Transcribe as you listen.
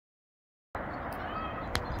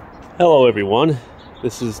Hello everyone,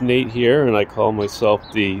 this is Nate here, and I call myself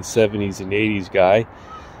the 70s and 80s guy.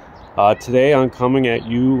 Today I'm coming at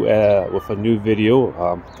you with a new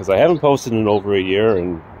video because I haven't posted in over a year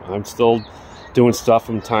and I'm still doing stuff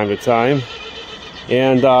from time to time.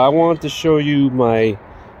 And I wanted to show you my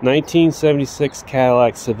 1976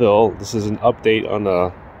 Cadillac Seville. This is an update on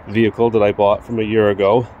a vehicle that I bought from a year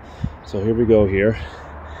ago. So here we go here.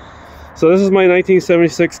 So this is my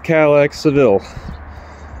 1976 Cadillac Seville.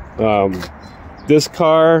 This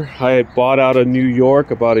car I had bought out of New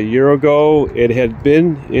York about a year ago. It had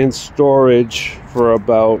been in storage for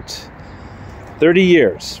about 30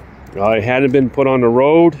 years. It hadn't been put on the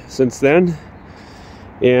road since then.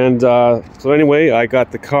 And so anyway, I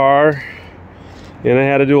got the car and I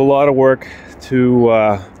had to do a lot of work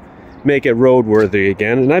to make it roadworthy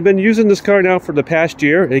again. And I've been using this car now for the past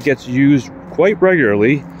year. It gets used quite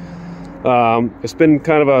regularly. It's been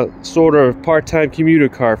kind of a sort of part-time commuter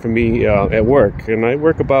car for me at work, and I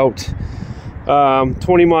work about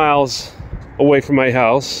 20 miles away from my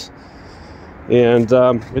house, and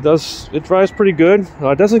it drives pretty good.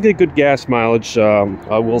 It doesn't get good gas mileage,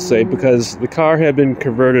 I will say, because the car had been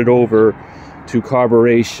converted over to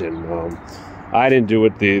carburation. I didn't do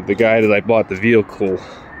it, the guy that I bought the vehicle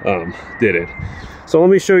did it. So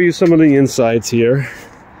let me show you some of the insides here.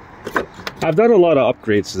 I've done a lot of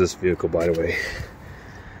upgrades to this vehicle, by the way.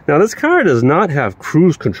 Now, this car does not have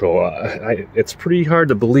cruise control. It's pretty hard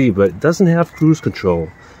to believe, but it doesn't have cruise control.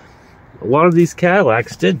 A lot of these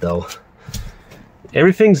Cadillacs did, though.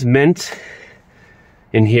 Everything's mint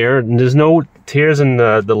in here, and there's no tears in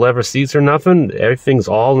the leather seats or nothing. Everything's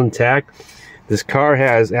all intact. This car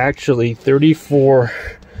has actually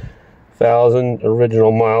 34,000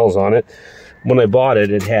 original miles on it. When I bought it,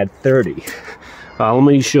 it had 30. Let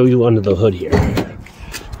me show you under the hood here.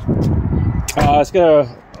 It's got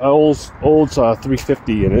an old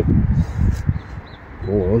 350 in it.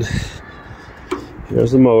 Hold on.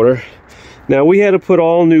 Here's the motor. Now, we had to put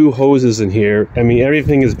all new hoses in here. I mean,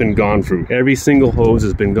 everything has been gone through. Every single hose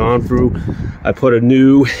has been gone through. I put a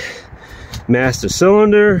new master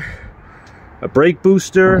cylinder, a brake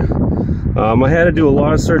booster. I had to do a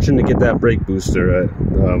lot of searching to get that brake booster.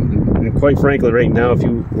 And quite frankly, right now, if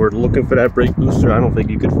you were looking for that brake booster, I don't think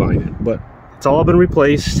you could find it. But it's all been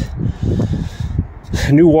replaced.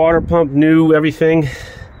 New water pump, new everything.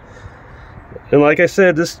 And like I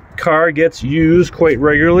said, this car gets used quite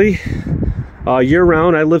regularly,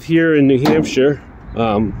 year-round. I live here in New Hampshire.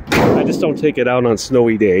 I just don't take it out on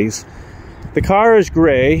snowy days. The car is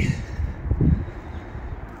gray.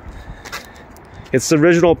 It's the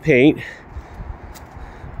original paint.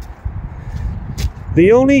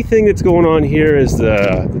 The only thing that's going on here is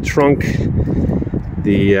the trunk.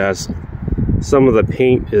 Some of the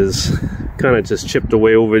paint is kind of just chipped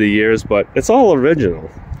away over the years, but it's all original.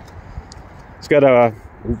 It's got a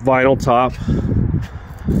vinyl top.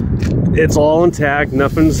 It's all intact.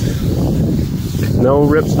 Nothing's, no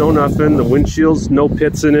rips, no nothing. The windshield's no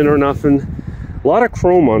pits in it or nothing. A lot of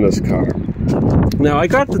chrome on this car. Now, I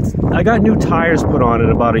got new tires put on it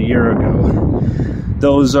about a year ago.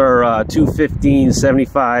 Those are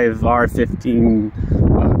 215/75 R15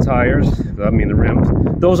 tires. I mean the rims.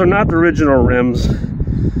 Those are not the original rims.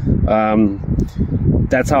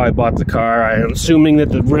 That's how I bought the car. I'm assuming that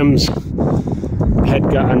the rims had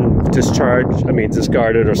gotten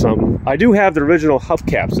discarded or something. I do have the original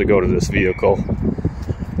hubcaps that go to this vehicle.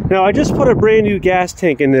 Now, I just put a brand new gas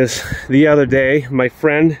tank in this the other day. My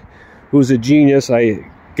friend, who's a genius, I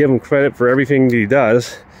give him credit for everything that he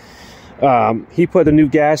does. He put a new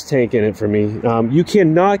gas tank in it for me. You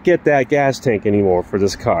cannot get that gas tank anymore for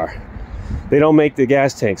this car. They don't make the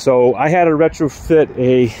gas tank. So I had to retrofit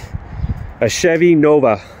a Chevy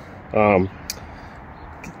Nova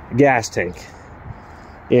gas tank.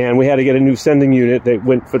 And we had to get a new sending unit that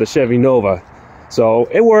went for the Chevy Nova. So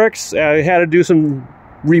it works. I had to do some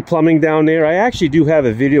replumbing down there. I actually do have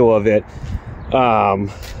a video of it.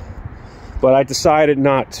 But I decided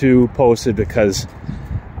not to post it because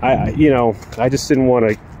I just didn't want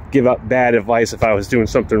to give up bad advice if I was doing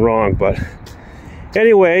something wrong. But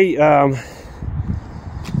anyway,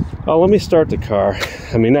 let me start the car.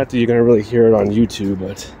 I mean, not that you're gonna really hear it on YouTube,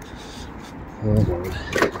 but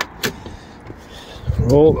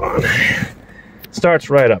hold on. Starts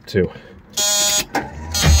right up too. It's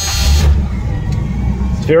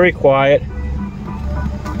very quiet.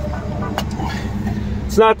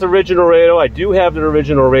 It's not the original radio. I do have the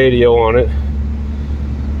original radio on it.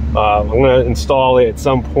 I'm going to install it at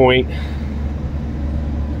some point.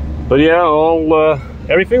 But yeah,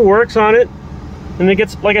 everything works on it. And it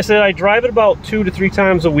gets, like I said, I drive it about 2 to 3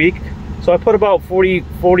 times a week. So I put about 40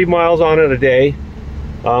 miles on it a day.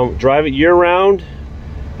 Drive it year-round.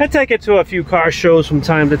 I take it to a few car shows from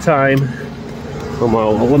time to time.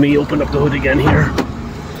 Let me open up the hood again here.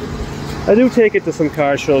 I do take it to some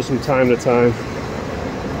car shows from time to time.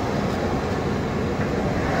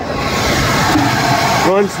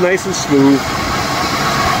 Runs nice and smooth.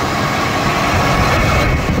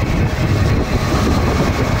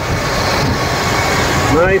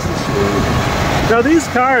 Nice and smooth. Now these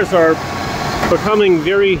cars are becoming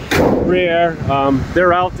very rare.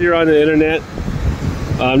 They're out there on the internet.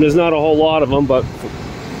 There's not a whole lot of them, but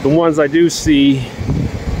the ones I do see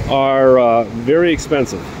are very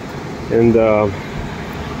expensive and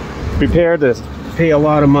prepared to pay a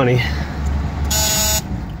lot of money.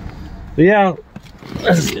 But yeah,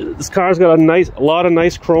 this car's got a lot of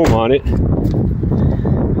nice chrome on it.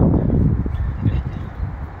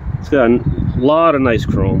 It's got a lot of nice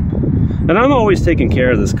chrome. And I'm always taking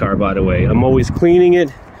care of this car, by the way. I'm always cleaning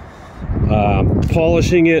it,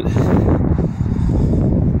 polishing it.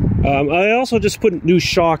 I also just put new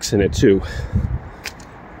shocks in it too.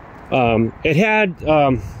 It had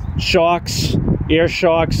shocks, air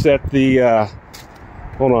shocks at the,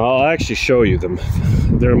 hold on, I'll actually show you them.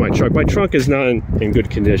 They're in my trunk. My trunk is not in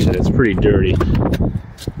good condition. It's pretty dirty.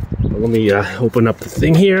 But let me open up the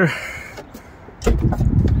thing here.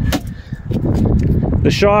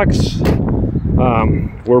 The shocks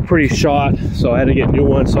were pretty shot, so I had to get new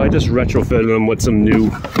ones, so I just retrofitted them with some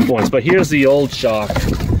new ones. But here's the old shock.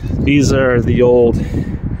 These are the old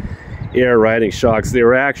air riding shocks. They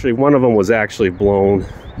were actually, one of them was actually blown,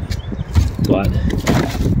 but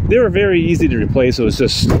they were very easy to replace. It was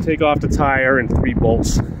just take off the tire and 3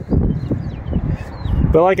 bolts.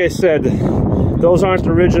 But like I said, those aren't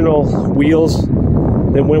the original wheels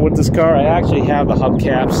that went with this car. I actually have the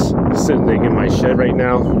hubcaps sitting in my shed right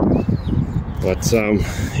now. But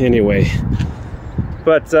anyway,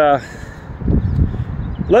 but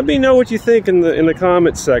let me know what you think in the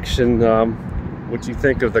comment section. What you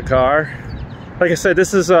think of the car. Like I said,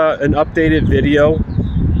 this is an updated video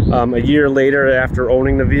a year later after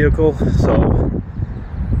owning the vehicle. So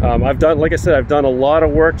I've done, like I said, I've done a lot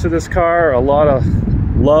of work to this car. A lot of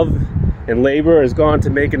love and labor has gone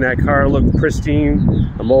to making that car look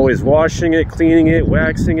pristine. I'm always washing it, cleaning it,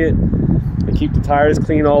 waxing it. I keep the tires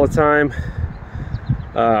clean all the time.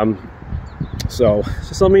 So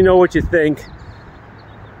just let me know what you think,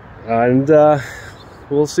 and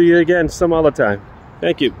we'll see you again some other time.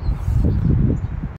 Thank you.